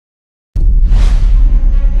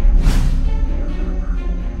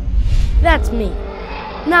That's me.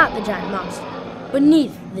 Not the giant monster.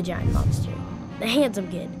 Beneath the giant monster. The handsome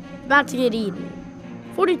kid, about to get eaten.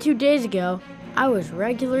 42 days ago, I was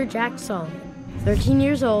regular Jack Sullivan, 13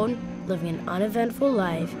 years old, living an uneventful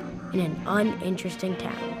life in an uninteresting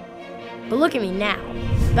town. But look at me now,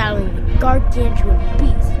 battling the gargantuan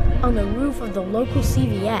beast on the roof of the local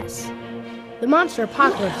CVS. The monster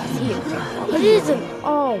apocalypse is here, but it isn't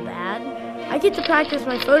all bad. I get to practice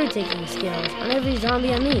my photo-taking skills on every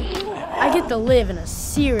zombie I meet. I get to live in a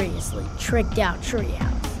seriously tricked-out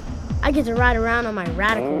treehouse. I get to ride around on my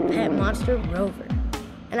radical pet monster, Rover.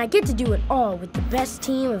 And I get to do it all with the best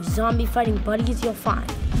team of zombie-fighting buddies you'll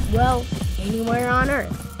find, well, anywhere on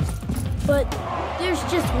Earth. But there's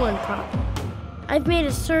just one problem. I've made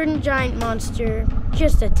a certain giant monster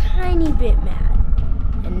just a tiny bit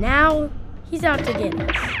mad. And now, he's out to get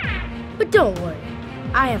us. But don't worry,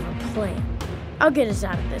 I have a plan. I'll get us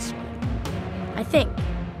out of this one. I think.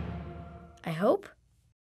 I hope?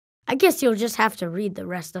 I guess you'll just have to read the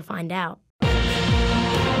rest to find out.